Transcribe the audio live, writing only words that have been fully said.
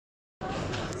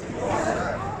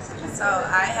So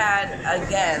I had,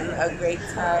 again, a great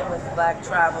time with Black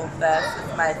Travel Fest.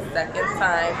 It's my second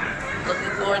time.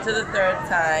 Looking forward to the third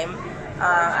time.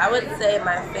 I would say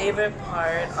my favorite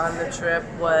part on the trip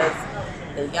was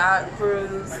the yacht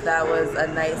cruise. That was a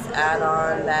nice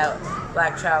add-on that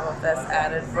Black Travel Fest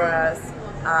added for us.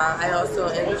 I also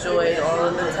enjoyed all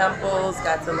of the temples,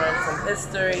 got to learn some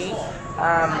history.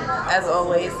 As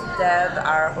always, Deb,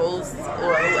 our host,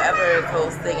 or whoever is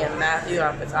hosting, and Matthew,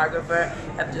 our photographer,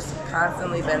 have just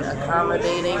constantly been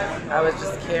accommodating. I was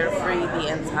just carefree the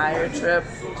entire trip,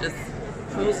 just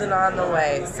cruising on the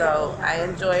way. So I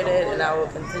enjoyed it, and I will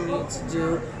continue to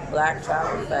do Black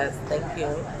Travel Fest. Thank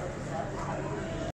you.